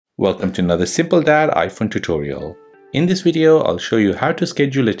Welcome to another Simple Dad iPhone tutorial. In this video, I'll show you how to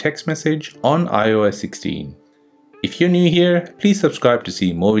schedule a text message on iOS 16. If you're new here, please subscribe to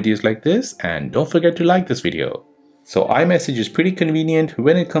see more videos like this and don't forget to like this video. So iMessage is pretty convenient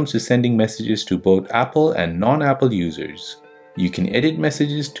when it comes to sending messages to both Apple and non-Apple users. You can edit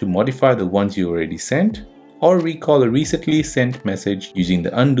messages to modify the ones you already sent or recall a recently sent message using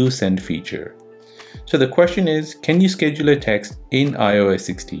the undo send feature. So the question is, can you schedule a text in iOS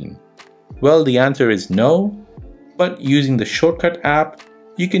 16? Well, the answer is no, but using the shortcut app,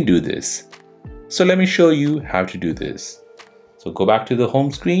 you can do this. So let me show you how to do this. So go back to the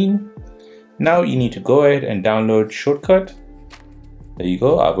home screen. Now you need to go ahead and download Shortcut. There you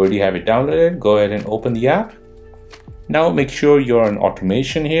go, I've already have it downloaded. Go ahead and open the app. Now make sure you're on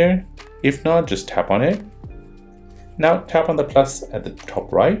automation here. If not, just tap on it. Now tap on the plus at the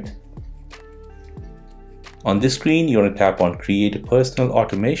top right. On this screen, you want to tap on Create a Personal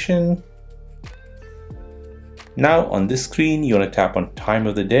Automation. Now on this screen, you want to tap on Time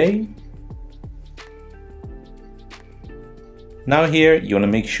of the Day. Now here, you want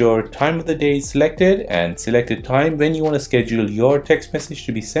to make sure Time of the Day is selected and select a time when you want to schedule your text message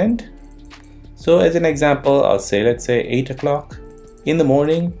to be sent. So as an example, I'll say, let's say 8 o'clock in the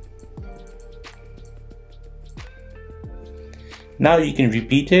morning. Now you can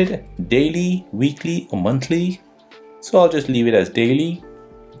repeat it daily, weekly, or monthly. So I'll just leave it as daily.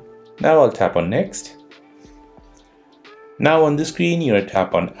 Now I'll tap on Next. Now on the screen, you're going to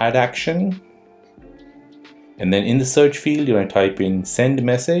tap on Add Action. And then in the search field, you're going to type in Send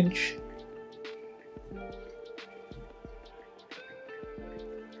Message.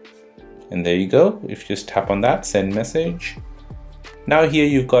 And there you go. If you just tap on that, Send Message. Now here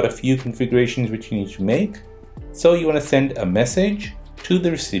you've got a few configurations which you need to make. So you want to send a message to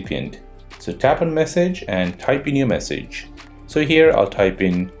the recipient. So tap on Message and type in your message. So here I'll type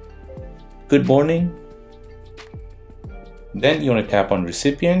in Good morning. Then you want to tap on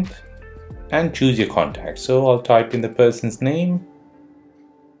Recipient and choose your contact. So I'll type in the person's name.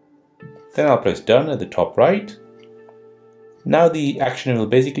 Then I'll press Done at the top right. Now the action will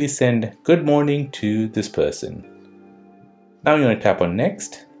basically send good morning to this person. Now you want to tap on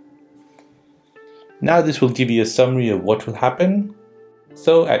Next. Now this will give you a summary of what will happen.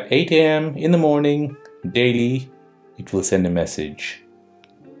 So at 8 AM in the morning, daily, it will send a message.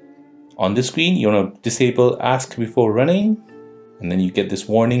 On the screen, you want to disable Ask Before Running. And then you get this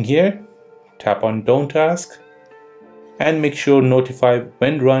warning here. Tap on Don't Ask. And make sure Notify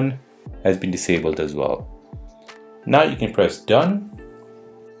When Run has been disabled as well. Now you can press Done.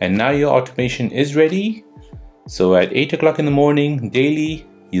 And now your automation is ready. So at 8 o'clock in the morning, daily,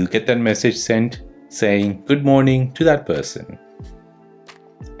 you'll get that message sent saying good morning to that person.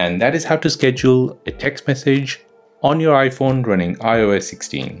 And that is how to schedule a text message on your iPhone running iOS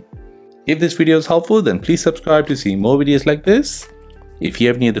 16. If this video is helpful, then please subscribe to see more videos like this. If you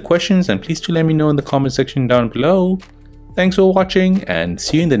have any other questions, then please do let me know in the comment section down below. Thanks for watching and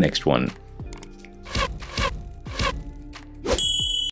see you in the next one.